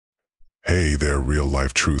Hey there,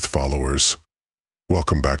 real-life truth followers.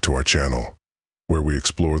 Welcome back to our channel, where we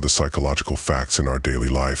explore the psychological facts in our daily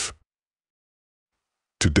life.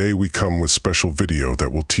 Today we come with special video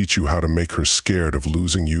that will teach you how to make her scared of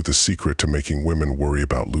losing you, the secret to making women worry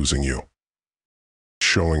about losing you.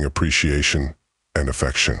 Showing appreciation and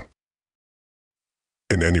affection.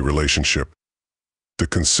 In any relationship, the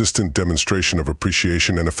consistent demonstration of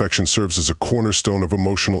appreciation and affection serves as a cornerstone of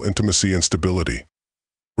emotional intimacy and stability.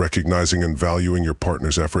 Recognizing and valuing your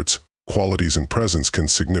partner's efforts, qualities, and presence can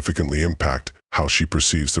significantly impact how she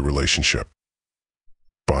perceives the relationship.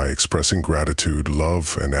 By expressing gratitude,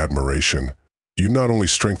 love, and admiration, you not only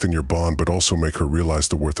strengthen your bond but also make her realize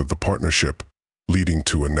the worth of the partnership, leading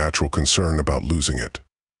to a natural concern about losing it.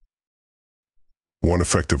 One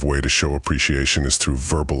effective way to show appreciation is through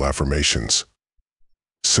verbal affirmations.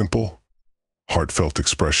 Simple, heartfelt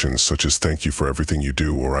expressions such as "thank you for everything you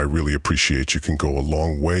do" or "I really appreciate you" can go a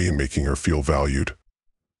long way in making her feel valued.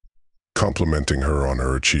 Complimenting her on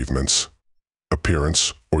her achievements,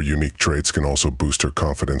 appearance, or unique traits can also boost her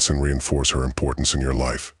confidence and reinforce her importance in your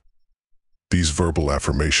life. These verbal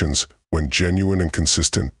affirmations, when genuine and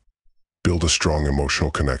consistent, build a strong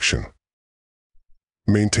emotional connection.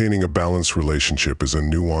 Maintaining a balanced relationship is a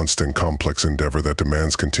nuanced and complex endeavor that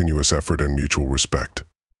demands continuous effort and mutual respect.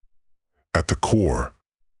 At the core,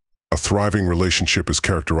 a thriving relationship is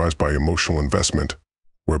characterized by emotional investment,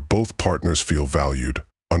 where both partners feel valued,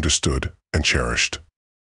 understood, and cherished.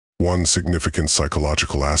 One significant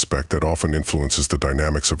psychological aspect that often influences the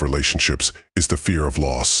dynamics of relationships is the fear of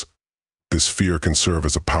loss. This fear can serve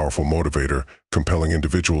as a powerful motivator, compelling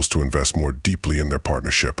individuals to invest more deeply in their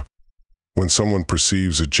partnership. When someone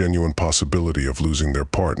perceives a genuine possibility of losing their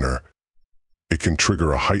partner, it can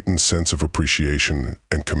trigger a heightened sense of appreciation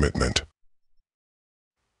and commitment.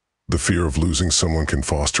 The fear of losing someone can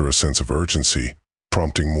foster a sense of urgency,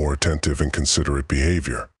 prompting more attentive and considerate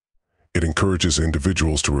behavior. It encourages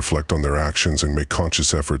individuals to reflect on their actions and make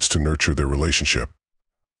conscious efforts to nurture their relationship.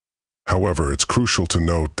 However, it's crucial to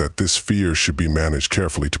note that this fear should be managed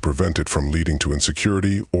carefully to prevent it from leading to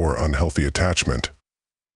insecurity or unhealthy attachment.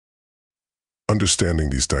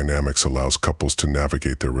 Understanding these dynamics allows couples to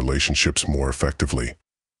navigate their relationships more effectively.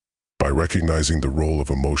 By recognizing the role of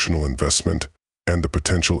emotional investment and the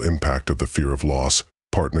potential impact of the fear of loss,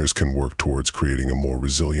 partners can work towards creating a more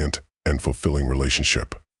resilient and fulfilling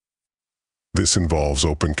relationship. This involves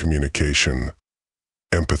open communication,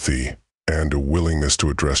 empathy, and a willingness to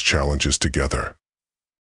address challenges together.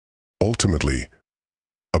 Ultimately,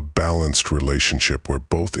 a balanced relationship where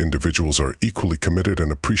both individuals are equally committed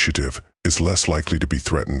and appreciative is less likely to be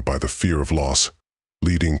threatened by the fear of loss,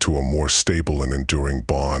 leading to a more stable and enduring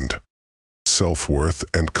bond. Self-worth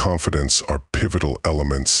and confidence are pivotal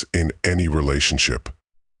elements in any relationship,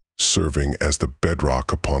 serving as the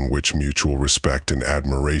bedrock upon which mutual respect and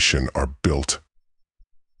admiration are built.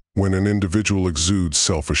 When an individual exudes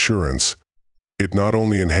self-assurance, it not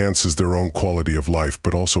only enhances their own quality of life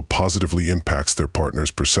but also positively impacts their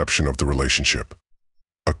partner's perception of the relationship.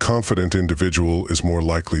 A confident individual is more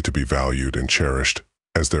likely to be valued and cherished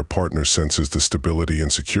as their partner senses the stability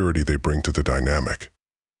and security they bring to the dynamic.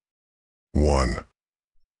 1.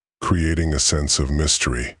 Creating a sense of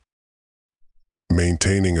mystery.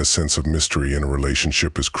 Maintaining a sense of mystery in a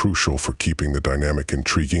relationship is crucial for keeping the dynamic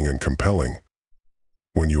intriguing and compelling.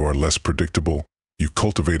 When you are less predictable, you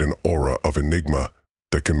cultivate an aura of enigma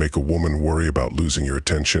that can make a woman worry about losing your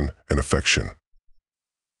attention and affection.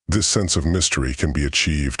 This sense of mystery can be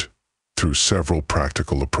achieved through several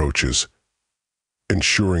practical approaches,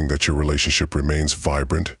 ensuring that your relationship remains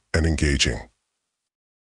vibrant and engaging.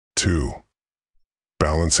 2.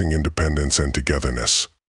 Balancing independence and togetherness.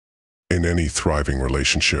 In any thriving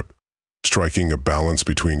relationship, striking a balance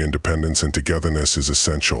between independence and togetherness is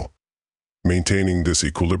essential. Maintaining this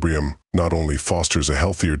equilibrium not only fosters a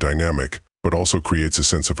healthier dynamic, but also creates a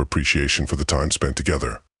sense of appreciation for the time spent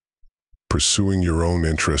together. Pursuing your own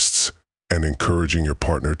interests and encouraging your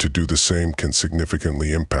partner to do the same can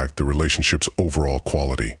significantly impact the relationship's overall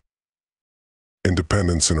quality.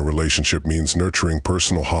 Independence in a relationship means nurturing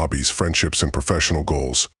personal hobbies, friendships, and professional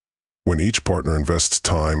goals. When each partner invests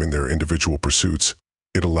time in their individual pursuits,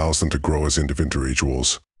 it allows them to grow as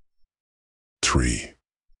individuals. 3.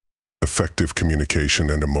 Effective communication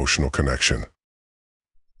and emotional connection.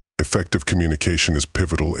 Effective communication is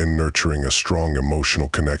pivotal in nurturing a strong emotional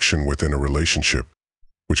connection within a relationship,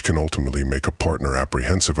 which can ultimately make a partner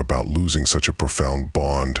apprehensive about losing such a profound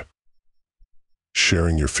bond.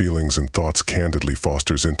 Sharing your feelings and thoughts candidly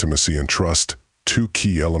fosters intimacy and trust, two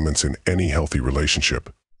key elements in any healthy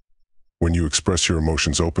relationship. When you express your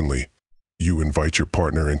emotions openly, you invite your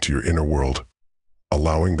partner into your inner world,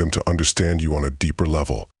 allowing them to understand you on a deeper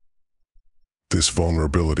level. This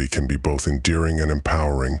vulnerability can be both endearing and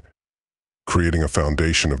empowering, creating a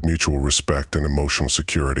foundation of mutual respect and emotional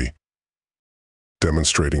security.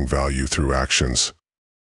 Demonstrating value through actions.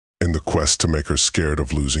 In the quest to make her scared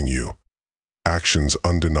of losing you, actions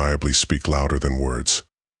undeniably speak louder than words.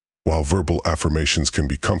 While verbal affirmations can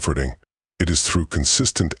be comforting, it is through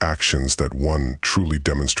consistent actions that one truly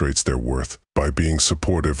demonstrates their worth. By being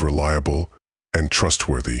supportive, reliable, and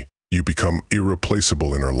trustworthy, you become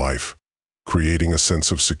irreplaceable in her life, creating a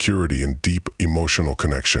sense of security and deep emotional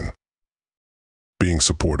connection. Being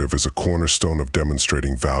supportive is a cornerstone of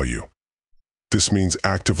demonstrating value. This means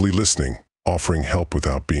actively listening, offering help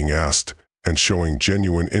without being asked, and showing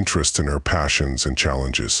genuine interest in her passions and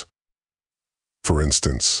challenges. For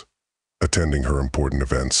instance, attending her important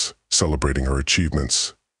events, celebrating her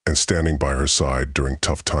achievements, and standing by her side during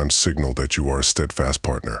tough times signal that you are a steadfast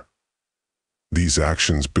partner. These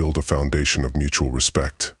actions build a foundation of mutual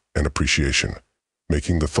respect and appreciation,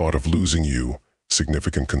 making the thought of losing you a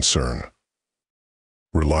significant concern.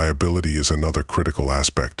 Reliability is another critical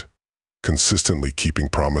aspect. Consistently keeping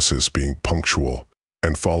promises, being punctual,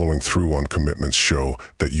 and following through on commitments show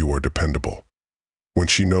that you are dependable. When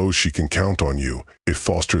she knows she can count on you, it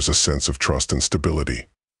fosters a sense of trust and stability.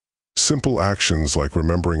 Simple actions like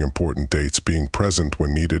remembering important dates, being present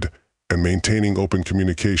when needed, and maintaining open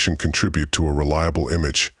communication contribute to a reliable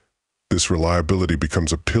image. This reliability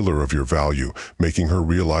becomes a pillar of your value, making her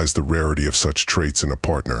realize the rarity of such traits in a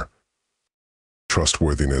partner.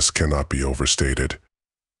 Trustworthiness cannot be overstated.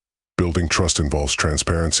 Building trust involves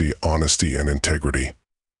transparency, honesty, and integrity.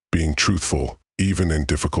 Being truthful, even in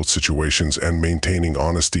difficult situations, and maintaining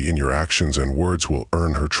honesty in your actions and words will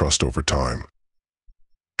earn her trust over time.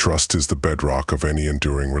 Trust is the bedrock of any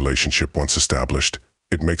enduring relationship. Once established,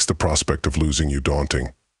 it makes the prospect of losing you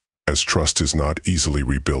daunting, as trust is not easily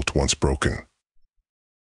rebuilt once broken.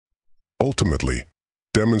 Ultimately,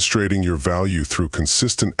 demonstrating your value through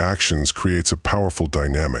consistent actions creates a powerful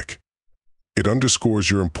dynamic. It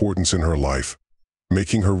underscores your importance in her life,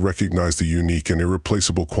 making her recognize the unique and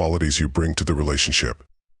irreplaceable qualities you bring to the relationship.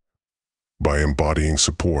 By embodying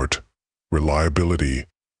support, reliability,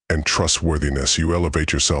 and trustworthiness, you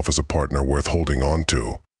elevate yourself as a partner worth holding on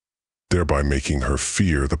to, thereby making her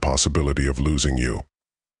fear the possibility of losing you.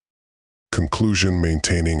 Conclusion: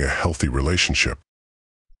 maintaining a healthy relationship.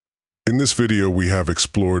 In this video, we have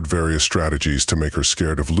explored various strategies to make her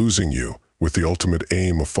scared of losing you, with the ultimate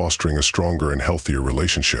aim of fostering a stronger and healthier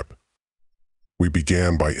relationship. We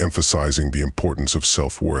began by emphasizing the importance of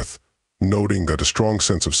self-worth, noting that a strong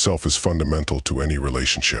sense of self is fundamental to any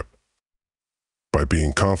relationship. By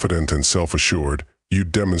being confident and self-assured, you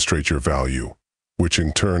demonstrate your value, which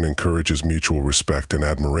in turn encourages mutual respect and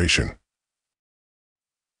admiration.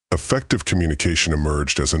 Effective communication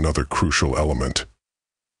emerged as another crucial element.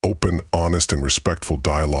 Open, honest, and respectful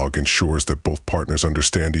dialogue ensures that both partners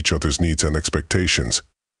understand each other's needs and expectations.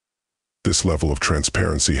 This level of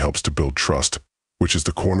transparency helps to build trust, which is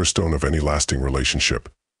the cornerstone of any lasting relationship.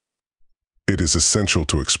 It is essential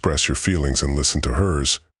to express your feelings and listen to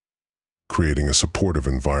hers, creating a supportive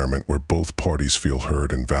environment where both parties feel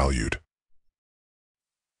heard and valued.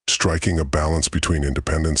 Striking a balance between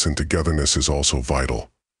independence and togetherness is also vital.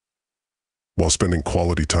 While spending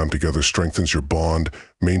quality time together strengthens your bond,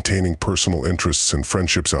 maintaining personal interests and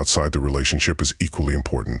friendships outside the relationship is equally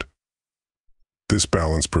important. This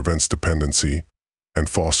balance prevents dependency and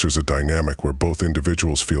fosters a dynamic where both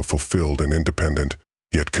individuals feel fulfilled and independent,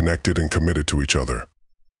 yet connected and committed to each other.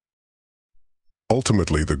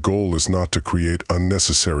 Ultimately, the goal is not to create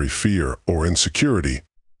unnecessary fear or insecurity,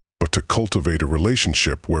 but to cultivate a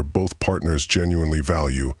relationship where both partners genuinely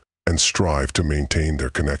value and strive to maintain their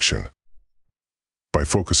connection. By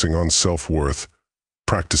focusing on self-worth,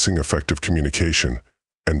 practicing effective communication,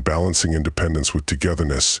 and balancing independence with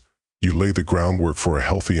togetherness, you lay the groundwork for a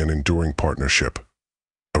healthy and enduring partnership.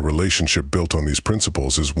 A relationship built on these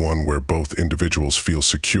principles is one where both individuals feel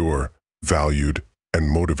secure, valued, and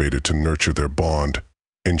motivated to nurture their bond,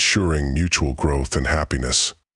 ensuring mutual growth and happiness.